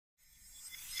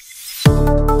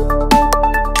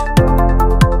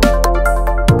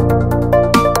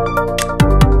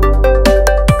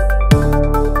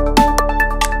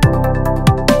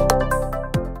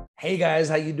guys,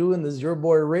 how you doing? This is your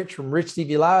boy Rich from Rich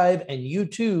TV Live, and you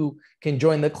too can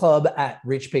join the club at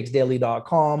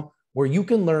richpicksdaily.com, where you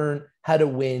can learn how to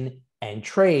win and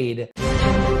trade.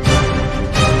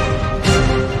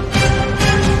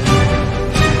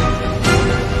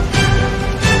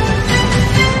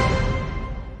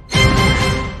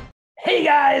 Hey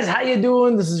guys, how you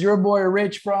doing? This is your boy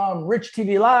Rich from Rich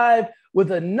TV Live with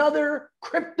another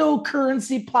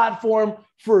cryptocurrency platform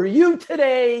for you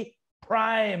today,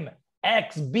 Primexbt.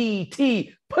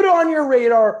 Put it on your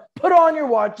radar, put it on your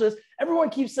watch list.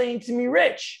 Everyone keeps saying to me,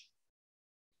 Rich,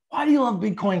 why do you love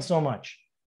Bitcoin so much?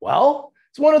 Well,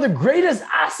 it's one of the greatest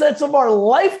assets of our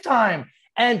lifetime.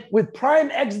 And with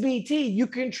Primexbt, you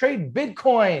can trade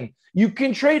Bitcoin. You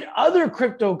can trade other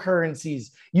cryptocurrencies.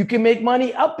 You can make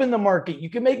money up in the market.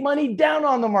 You can make money down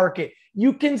on the market.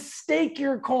 You can stake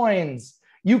your coins.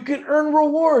 You can earn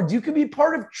rewards. You can be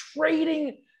part of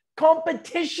trading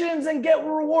competitions and get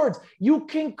rewards. You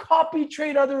can copy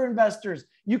trade other investors.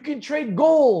 You can trade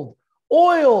gold,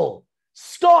 oil,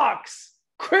 stocks,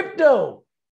 crypto.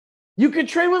 You can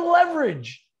trade with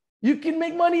leverage. You can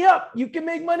make money up. You can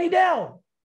make money down.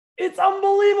 It's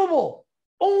unbelievable.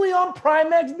 Only on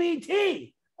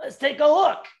Primexbt. Let's take a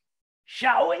look,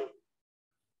 shall we?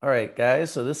 All right,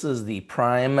 guys. So this is the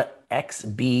primexbt.com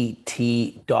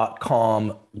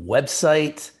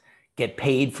website. Get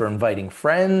paid for inviting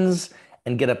friends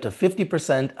and get up to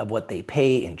 50% of what they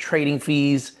pay in trading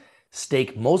fees.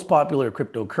 Stake most popular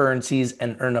cryptocurrencies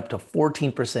and earn up to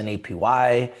 14%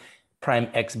 APY.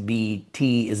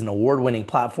 Primexbt is an award-winning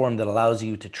platform that allows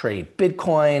you to trade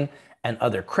Bitcoin and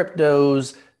other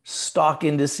cryptos, stock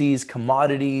indices,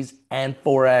 commodities, and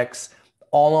Forex,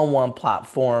 all on one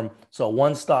platform. So a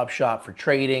one-stop shop for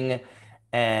trading.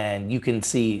 And you can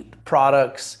see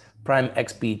products,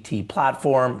 Primexbt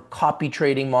platform, copy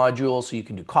trading module. So you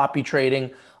can do copy trading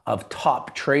of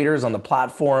top traders on the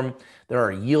platform. There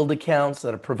are yield accounts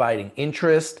that are providing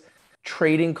interest,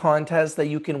 trading contests that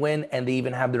you can win, and they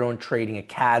even have their own trading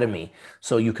academy.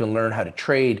 So you can learn how to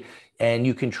trade, and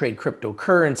you can trade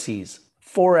cryptocurrencies,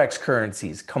 Forex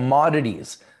currencies,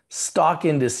 commodities, stock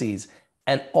indices,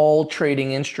 and all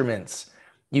trading instruments.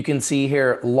 You can see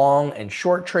here long and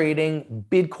short trading,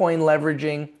 Bitcoin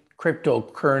leveraging,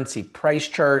 cryptocurrency price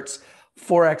charts,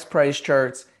 Forex price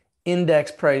charts,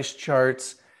 index price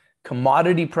charts,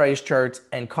 commodity price charts,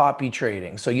 and copy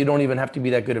trading. So you don't even have to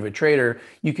be that good of a trader.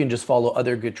 You can just follow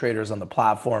other good traders on the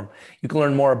platform. You can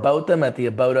learn more about them at the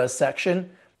About Us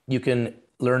section. You can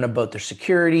learn about their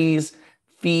securities,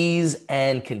 fees,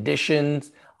 and conditions.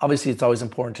 Obviously, it's always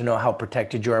important to know how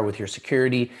protected you are with your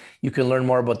security. You can learn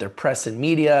more about their press and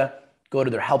media, go to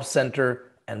their help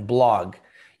center, and blog.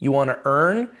 You want to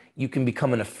earn, you can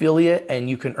become an affiliate, and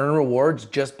you can earn rewards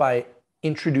just by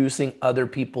introducing other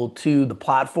people to the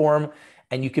platform,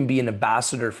 and you can be an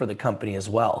ambassador for the company as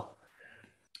well.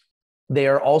 They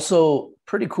are also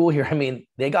pretty cool here. I mean,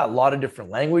 they got a lot of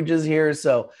different languages here.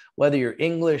 So whether you're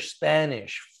English,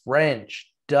 Spanish,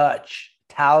 French, Dutch,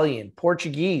 Italian,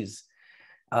 Portuguese,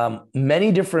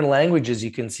 many different languages you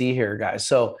can see here, guys.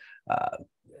 So,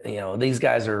 these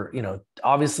guys are,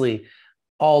 obviously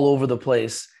all over the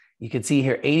place. You can see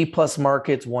here 80 plus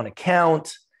markets, one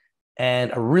account,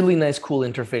 and a really nice, cool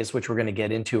interface, which we're going to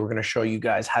get into. We're going to show you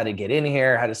guys how to get in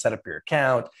here, how to set up your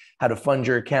account, how to fund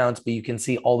your accounts. But you can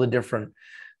see all the different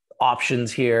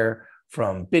options here,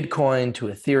 from Bitcoin to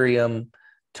Ethereum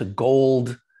to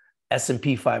gold,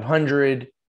 S&P 500,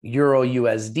 Euro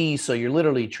USD. So you're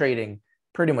literally trading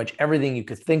pretty much everything you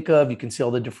could think of. You can see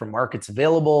all the different markets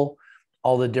available,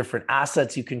 all the different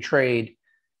assets you can trade,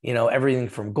 everything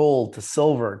from gold to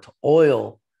silver to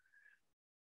oil.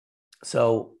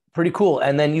 So pretty cool.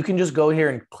 And then you can just go here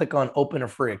and click on open a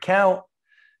free account.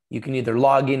 You can either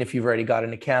log in if you've already got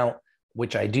an account,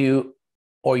 which I do,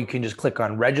 or you can just click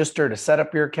on register to set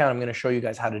up your account. I'm going to show you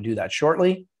guys how to do that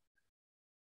shortly.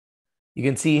 You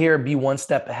can see here, be one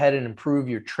step ahead and improve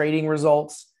your trading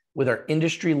results with our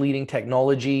industry-leading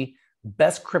technology,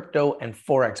 best crypto and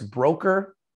Forex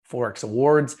broker, Forex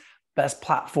awards, best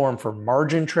platform for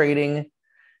margin trading,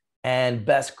 and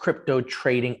best crypto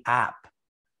trading app.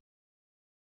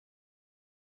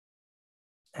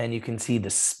 And you can see the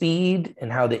speed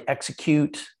and how they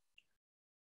execute.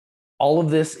 All of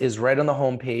this is right on the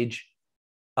homepage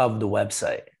of the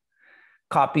website.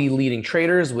 Copy leading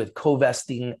traders with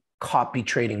co-vesting copy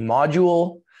trading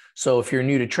module. So if you're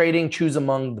new to trading, choose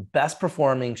among the best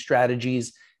performing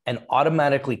strategies and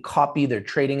automatically copy their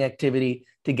trading activity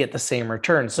to get the same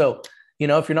return. So,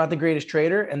 if you're not the greatest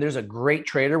trader and there's a great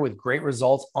trader with great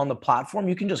results on the platform,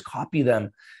 you can just copy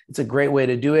them. It's a great way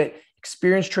to do it.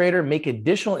 Experienced trader, make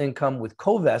additional income with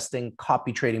co-vesting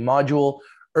copy trading module.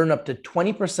 earn up to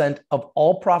 20% of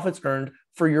all profits earned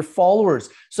for your followers.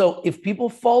 So if people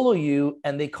follow you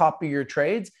and they copy your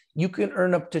trades, you can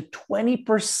earn up to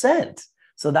 20%.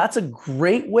 So that's a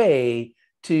great way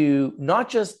to not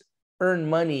just earn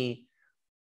money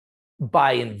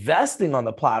by investing on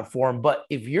the platform, but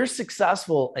if you're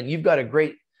successful and you've got a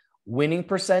great winning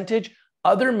percentage,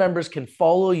 other members can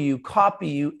follow you, copy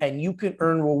you, and you can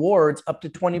earn rewards up to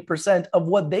 20% of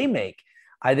what they make.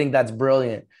 I think that's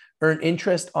brilliant. Earn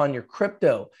interest on your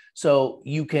crypto. So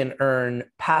you can earn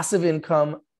passive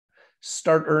income,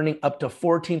 start earning up to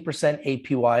 14%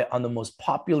 APY on the most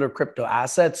popular crypto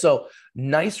assets. So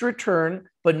nice return,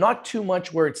 but not too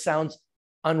much where it sounds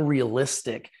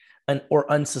unrealistic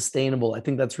or unsustainable. I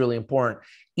think that's really important.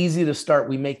 Easy to start.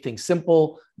 We make things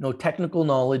simple. No technical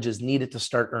knowledge is needed to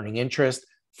start earning interest.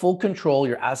 Full control.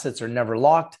 Your assets are never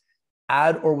locked.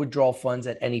 Add or withdraw funds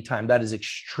at any time. That is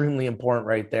extremely important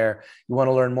right there. You want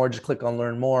to learn more, just click on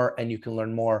learn more and you can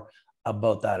learn more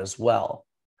about that as well.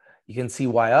 You can see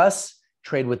why us,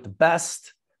 trade with the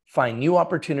best, find new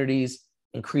opportunities,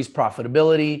 increase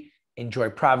profitability, enjoy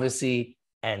privacy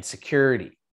and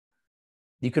security.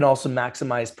 You can also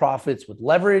maximize profits with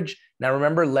leverage. Now,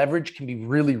 remember, leverage can be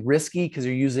really risky because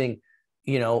you're using,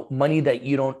 money that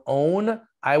you don't own.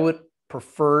 I would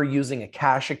prefer using a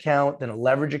cash account than a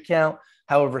leverage account.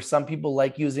 However, some people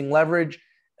like using leverage.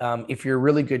 If you're a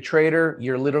really good trader,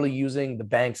 you're literally using the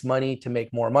bank's money to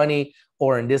make more money,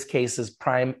 or in this case, is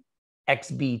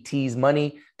Primexbt's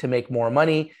money to make more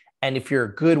money. And if you're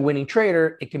a good winning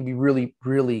trader, it can be really,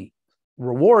 really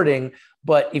rewarding.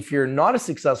 But if you're not a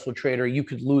successful trader, you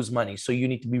could lose money. So you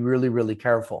need to be really, really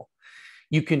careful.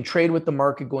 You can trade with the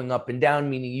market going up and down,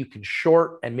 meaning you can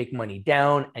short and make money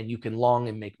down, and you can long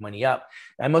and make money up.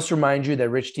 I must remind you that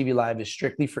Rich TV Live is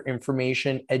strictly for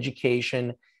information,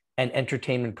 education, and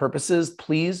entertainment purposes.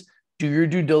 Please do your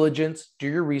due diligence, do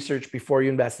your research before you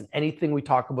invest in anything we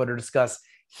talk about or discuss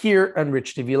here on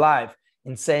Rich TV Live.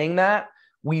 In saying that,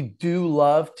 we do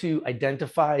love to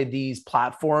identify these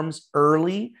platforms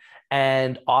early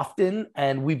and often,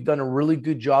 and we've done a really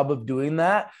good job of doing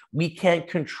that. We can't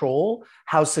control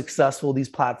how successful these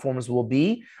platforms will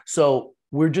be. So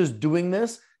we're just doing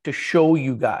this to show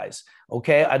you guys,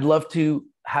 okay? I'd love to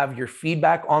have your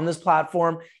feedback on this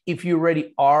platform. If you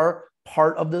already are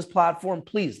part of this platform,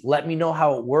 please let me know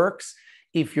how it works.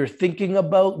 If you're thinking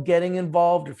about getting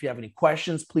involved, or if you have any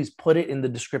questions, please put it in the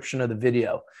description of the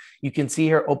video. You can see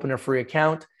here, open a free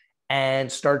account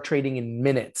and start trading in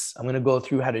minutes. I'm going to go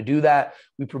through how to do that.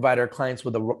 We provide our clients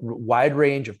with a wide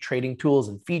range of trading tools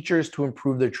and features to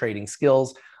improve their trading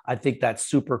skills. I think that's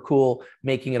super cool,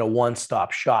 making it a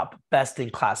one-stop shop,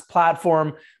 best-in-class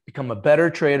platform. Become a better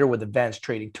trader with advanced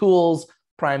trading tools.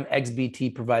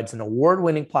 Primexbt provides an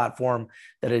award-winning platform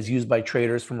that is used by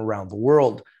traders from around the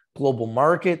world. Global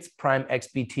markets,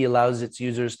 Primexbt allows its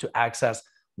users to access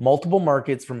multiple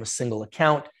markets from a single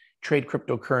account, trade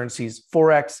cryptocurrencies,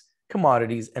 Forex,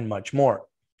 commodities, and much more.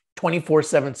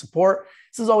 24/7 support.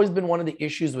 This has always been one of the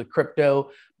issues with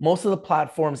crypto. Most of the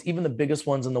platforms, even the biggest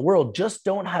ones in the world, just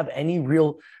don't have any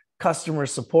real customer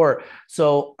support.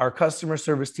 So our customer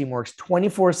service team works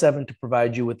 24/7 to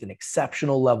provide you with an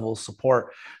exceptional level of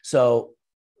support. So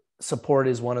support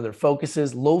is one of their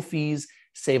focuses. Low fees,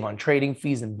 save on trading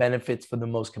fees and benefits for the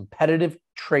most competitive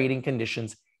trading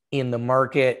conditions in the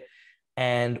market.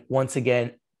 And once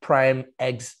again,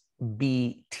 Primexbt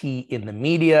in the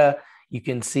media. You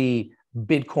can see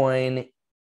Bitcoin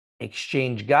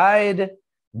Exchange Guide,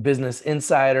 Business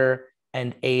Insider,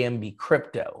 and AMB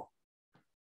Crypto.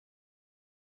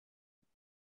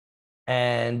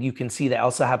 And you can see they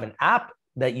also have an app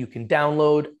that you can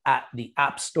download at the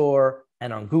App Store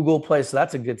and on Google Play. So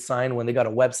that's a good sign when they got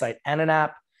a website and an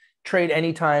app. Trade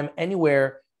anytime,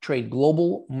 anywhere. Trade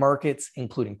global markets,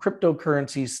 including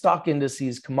cryptocurrencies, stock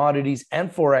indices, commodities,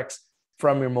 and Forex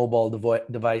from your mobile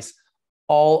device,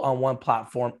 all on one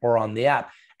platform or on the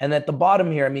app. And at the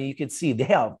bottom here, I mean, you can see they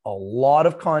have a lot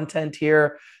of content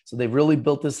here. So they've really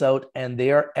built this out and they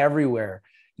are everywhere.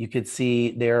 You could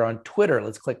see they're on Twitter.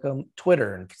 Let's click on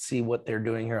Twitter and see what they're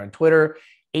doing here on Twitter.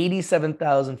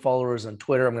 87,000 followers on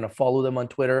Twitter. I'm going to follow them on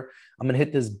Twitter. I'm going to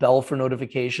hit this bell for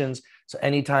notifications. So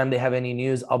anytime they have any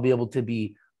news, I'll be able to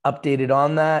be updated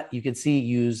on that. You can see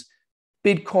use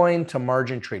Bitcoin to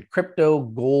margin trade crypto,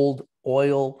 gold,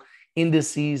 oil,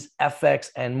 indices,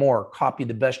 FX, and more. Copy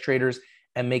the best traders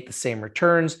and make the same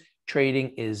returns. Trading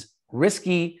is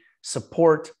risky.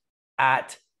 Support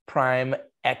at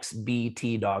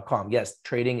primexbt.com. Yes,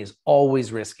 trading is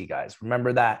always risky, guys.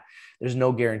 Remember that. There's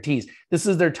no guarantees. This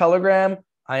is their Telegram.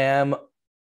 I am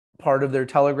part of their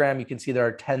Telegram. You can see there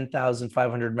are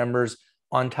 10,500 members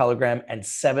on Telegram and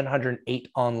 708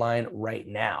 online right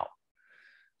now.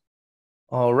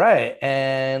 All right.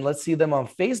 And let's see them on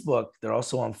Facebook. They're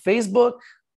also on Facebook.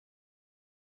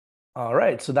 All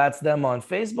right. So that's them on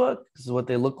Facebook. This is what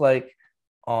they look like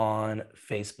on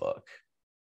Facebook.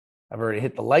 I've already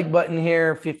hit the like button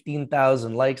here,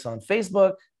 15,000 likes on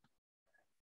Facebook.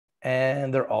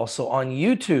 And they're also on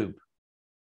YouTube.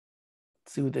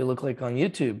 Let's see what they look like on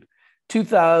YouTube.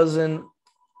 2,000.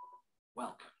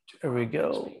 There we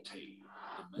go.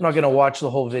 I'm not going to watch the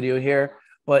whole video here,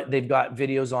 but they've got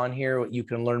videos on here what you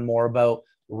can learn more about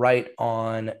right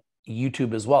on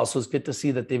YouTube as well. So it's good to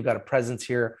see that they've got a presence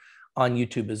here on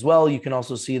YouTube as well. You can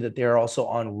also see that they're also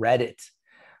on Reddit.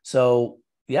 So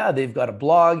yeah, they've got a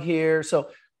blog here.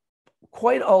 So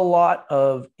quite a lot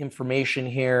of information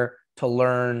here to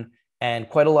learn and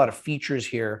quite a lot of features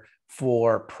here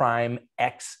for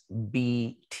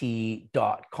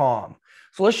primexbt.com.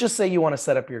 So let's just say you want to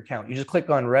set up your account. You just click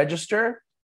on register,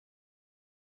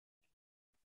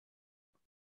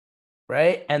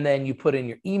 right? And then you put in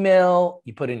your email,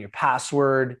 you put in your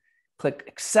password, click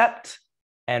accept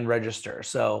and register.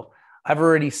 So I've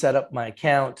already set up my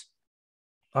account.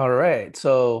 All right.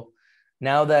 So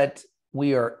now that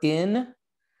we are in,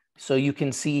 so you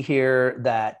can see here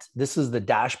that this is the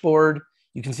dashboard.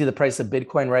 You can see the price of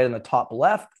Bitcoin right in the top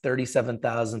left,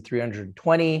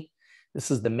 37,320. This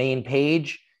is the main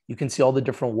page. You can see all the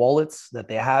different wallets that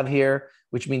they have here,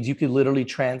 which means you could literally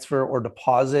transfer or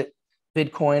deposit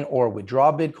Bitcoin or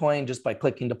withdraw Bitcoin just by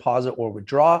clicking deposit or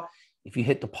withdraw. If you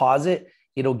hit deposit,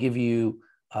 it'll give you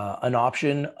an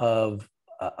option of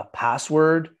a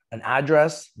password, an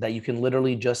address that you can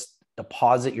literally just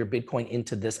deposit your Bitcoin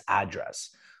into this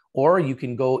address. Or you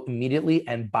can go immediately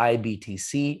and buy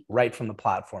BTC right from the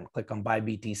platform. Click on buy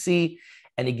BTC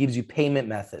and it gives you payment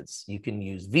methods. You can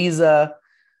use Visa,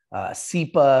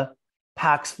 SEPA,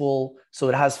 Paxful. So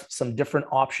it has some different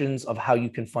options of how you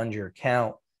can fund your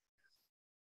account.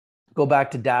 Go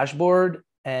back to dashboard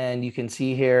and you can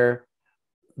see here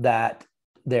that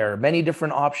there are many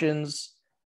different options,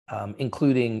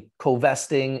 including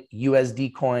co-vesting,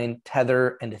 USD coin,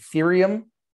 Tether, and Ethereum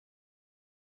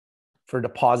for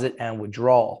deposit and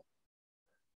withdrawal.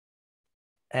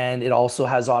 And it also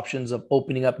has options of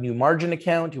opening up new margin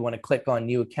account. You want to click on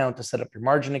new account to set up your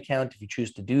margin account if you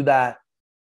choose to do that.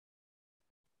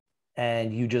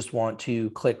 And you just want to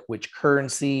click which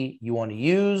currency you want to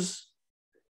use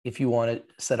if you want to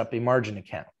set up a margin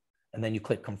account. And then you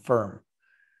click confirm.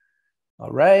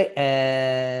 All right.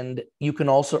 And you can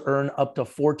also earn up to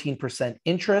 14%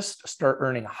 interest, start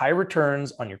earning high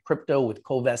returns on your crypto with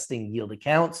co-vesting yield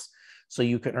accounts. So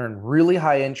you can earn really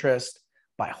high interest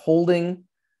by holding.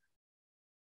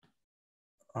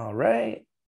 All right.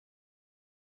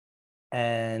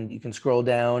 And you can scroll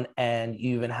down and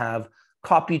you even have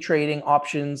copy trading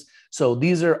options. So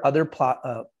these are other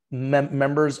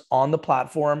members on the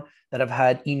platform that have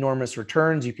had enormous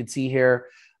returns. You can see here,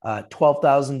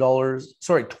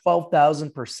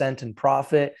 $12,000 in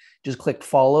profit. Just click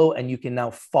follow and you can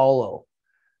now follow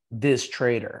this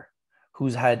trader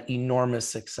who's had enormous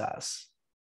success.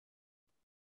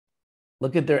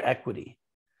 Look at their equity,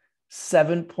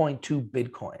 7.2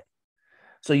 Bitcoin.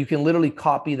 So you can literally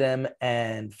copy them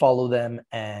and follow them,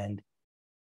 and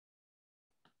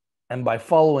by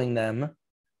following them,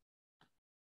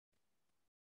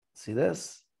 see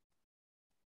this?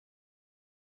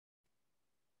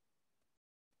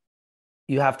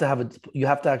 You have to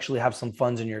actually have some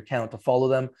funds in your account to follow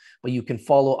them, but you can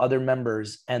follow other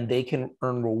members and they can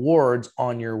earn rewards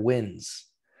on your wins.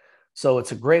 So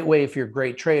it's a great way if you're a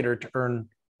great trader to earn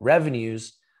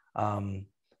revenues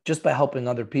just by helping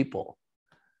other people.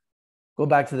 Go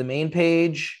back to the main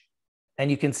page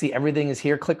and you can see everything is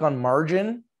here. Click on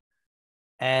margin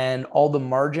and all the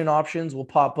margin options will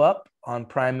pop up on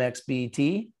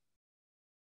Primexbt.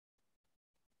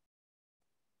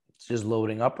 It's just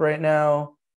loading up right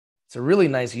now. It's a really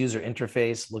nice user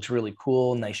interface. Looks really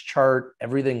cool. Nice chart.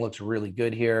 Everything looks really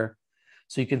good here.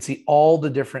 So you can see all the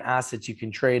different assets you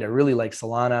can trade. I really like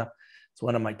Solana. It's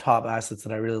one of my top assets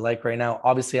that I really like right now.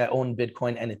 Obviously, I own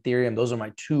Bitcoin and Ethereum. Those are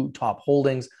my two top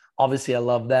holdings. Obviously, I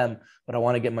love them, but I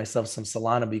want to get myself some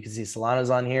Solana because see Solana's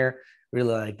on here.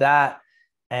 Really like that.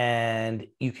 And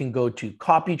you can go to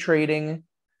copy trading.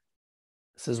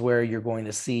 This is where you're going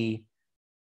to see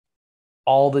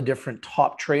all the different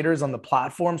top traders on the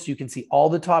platform. So you can see all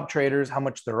the top traders, how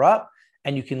much they're up,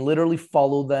 and you can literally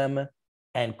follow them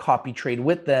and copy trade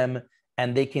with them,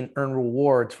 and they can earn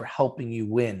rewards for helping you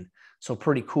win. So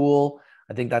pretty cool.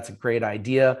 I think that's a great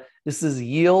idea. This is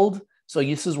yield. So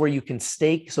this is where you can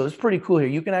stake. So it's pretty cool here.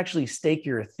 You can actually stake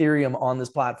your Ethereum on this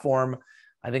platform.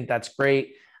 I think that's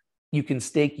great. You can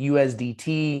stake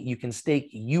USDT. You can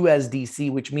stake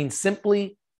USDC, which means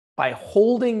simply by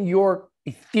holding your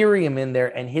Ethereum in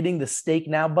there and hitting the stake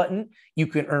now button, you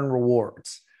can earn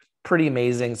rewards. Pretty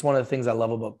amazing. It's one of the things I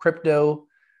love about crypto.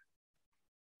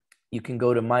 You can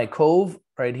go to My Cove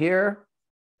right here,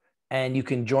 and you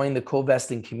can join the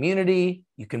co-vesting community.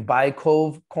 You can buy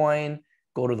Cove coin,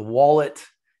 go to the wallet,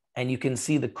 and you can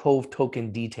see the Cove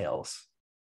token details.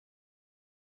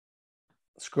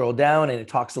 Scroll down and it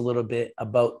talks a little bit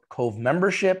about Cove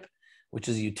membership, which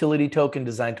is a utility token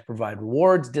designed to provide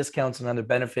rewards, discounts, and other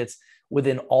benefits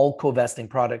within all co-vesting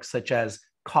products, such as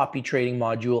copy trading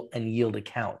module and yield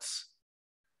accounts.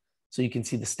 So you can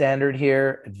see the standard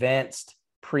here, advanced,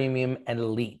 premium, and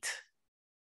elite.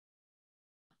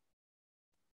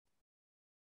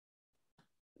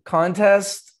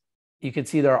 Contest, you can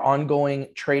see there are ongoing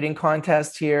trading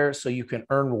contests here, so you can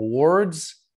earn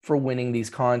rewards for winning these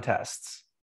contests.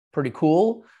 Pretty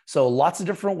cool. So lots of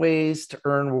different ways to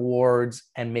earn rewards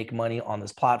and make money on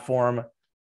this platform.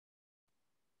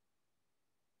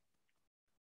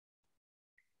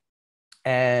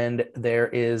 And there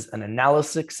is an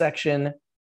analysis section.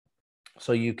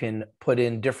 So you can put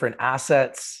in different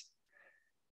assets,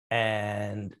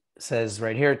 and it says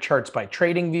right here, charts by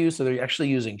TradingView. So they're actually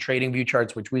using TradingView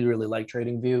charts, which we really like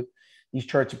TradingView. These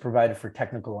charts are provided for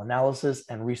technical analysis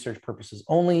and research purposes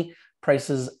only.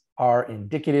 Prices are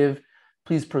indicative.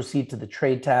 Please proceed to the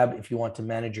trade tab if you want to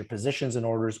manage your positions and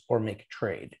orders or make a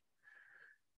trade.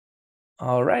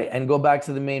 All right, and go back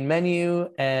to the main menu.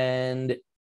 And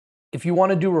if you want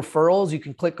to do referrals, you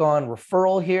can click on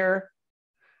referral here.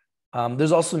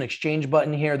 There's also an exchange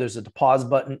button here. There's a deposit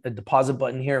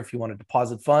button here if you want to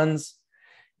deposit funds.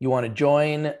 You want to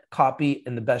join, copy,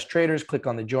 and the best traders, click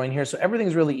on the join here. So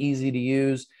everything's really easy to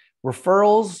use.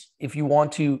 Referrals, if you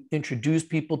want to introduce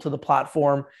people to the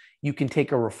platform, you can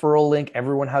take a referral link.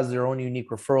 Everyone has their own unique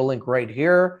referral link right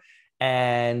here.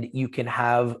 And you can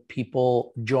have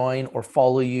people join or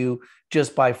follow you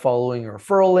just by following a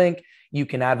referral link. You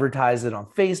can advertise it on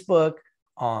Facebook,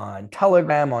 on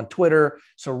Telegram, on Twitter.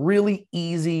 So really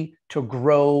easy to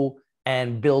grow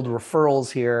and build referrals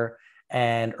here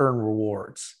and earn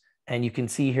rewards. And you can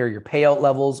see here your payout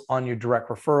levels on your direct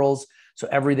referrals. So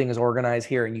everything is organized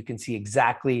here, and you can see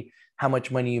exactly how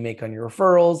much money you make on your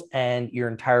referrals and your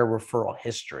entire referral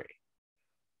history.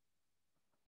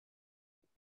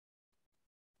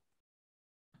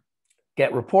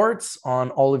 Get reports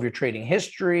on all of your trading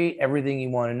history, everything you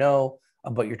want to know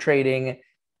about your trading,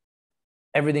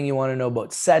 everything you want to know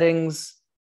about settings.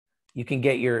 You can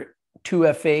get your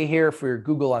 2FA here for your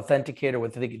Google Authenticator,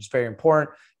 which I think is very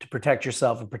important to protect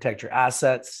yourself and protect your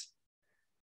assets.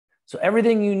 So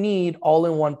everything you need all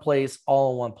in one place,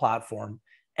 all in one platform.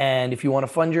 And if you want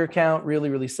to fund your account, really,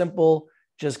 really simple,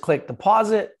 just click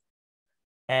deposit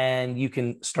and you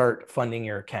can start funding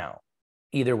your account,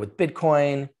 either with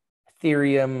Bitcoin,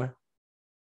 Ethereum,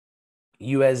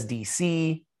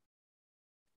 USDC,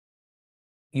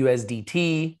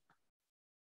 USDT,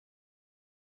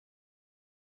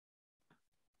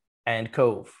 and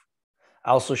Cove. I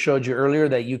also showed you earlier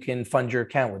that you can fund your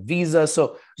account with Visa. So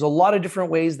there's a lot of different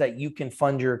ways that you can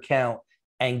fund your account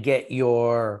and get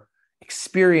your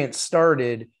experience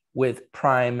started with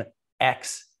Primexbt.com.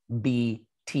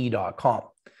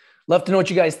 Love to know what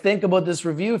you guys think about this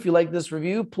review. If you like this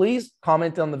review, please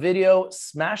comment on the video,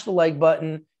 smash the like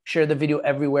button, share the video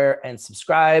everywhere, and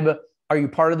subscribe. Are you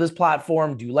part of this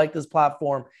platform? Do you like this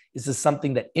platform? Is this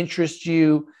something that interests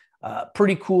you?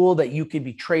 Pretty cool that you could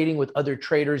be trading with other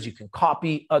traders. You can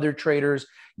copy other traders.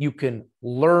 You can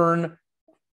learn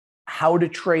how to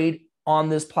trade on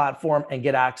this platform and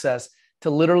get access to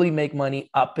literally make money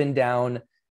up and down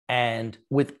and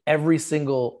with every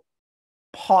single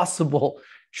possible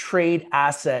trade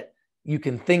asset you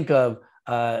can think of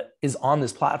is on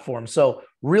this platform. So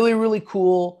really, really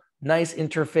cool, nice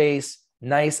interface,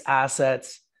 nice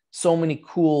assets, so many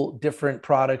cool different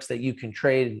products that you can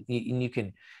trade and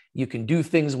you can do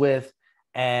things with.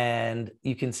 And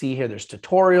you can see here, there's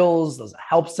tutorials, there's a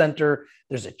help center,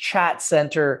 there's a chat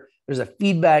center, there's a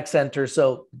feedback center.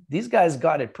 So these guys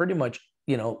got it pretty much,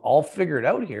 all figured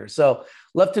out here. So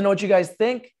love to know what you guys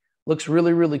think. Looks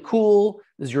really, really cool.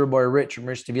 This is your boy Rich from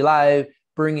RICHTVLIVE,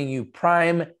 bringing you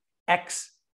Primexbt.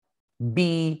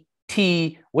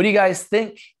 What do you guys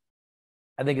think?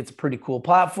 I think it's a pretty cool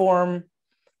platform.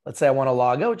 Let's say I want to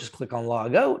log out, just click on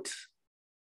log out.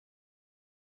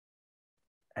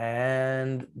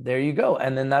 And there you go.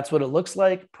 And then that's what it looks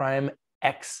like, Primexbt.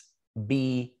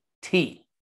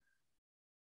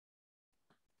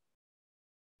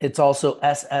 It's also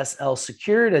SSL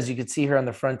secured, as you can see here on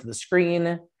the front of the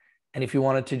screen. And if you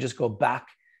wanted to just go back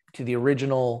to the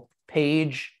original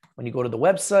page when you go to the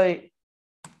website.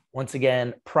 Once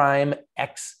again,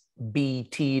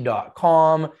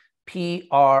 primexbt.com,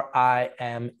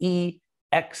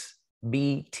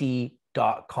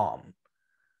 primexbt.com.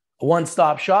 A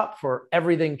one-stop shop for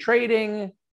everything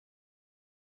trading,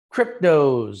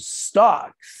 cryptos,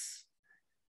 stocks.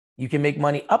 You can make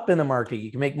money up in the market.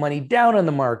 You can make money down in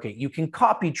the market. You can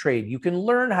copy trade. You can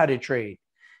learn how to trade.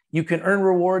 You can earn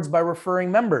rewards by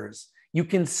referring members. You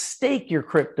can stake your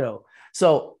crypto.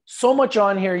 So much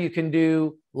on here you can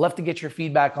do. Love to get your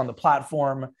feedback on the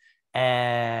platform.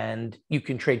 And you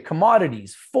can trade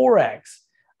commodities, Forex.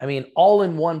 I mean, all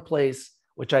in one place,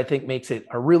 which I think makes it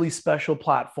a really special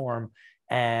platform.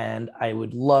 And I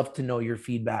would love to know your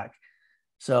feedback.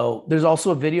 So there's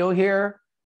also a video here.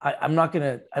 I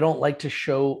don't like to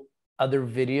show other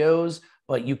videos,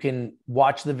 but you can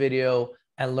watch the video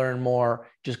and learn more.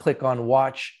 Just click on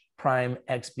Watch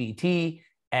Primexbt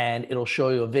and it'll show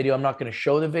you a video. I'm not going to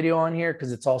show the video on here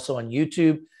because it's also on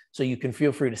YouTube. So you can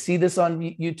feel free to see this on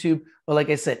YouTube. But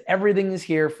like I said, everything is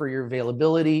here for your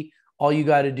availability. All you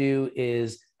got to do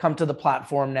is come to the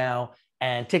platform now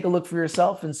and take a look for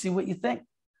yourself and see what you think.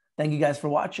 Thank you guys for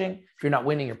watching. If you're not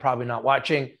winning, you're probably not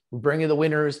watching. We bring you the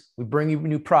winners. We bring you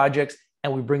new projects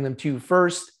and we bring them to you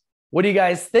first. What do you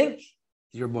guys think? It's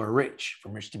your boy Rich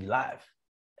from RICHTVLIVE,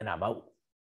 and I'm out.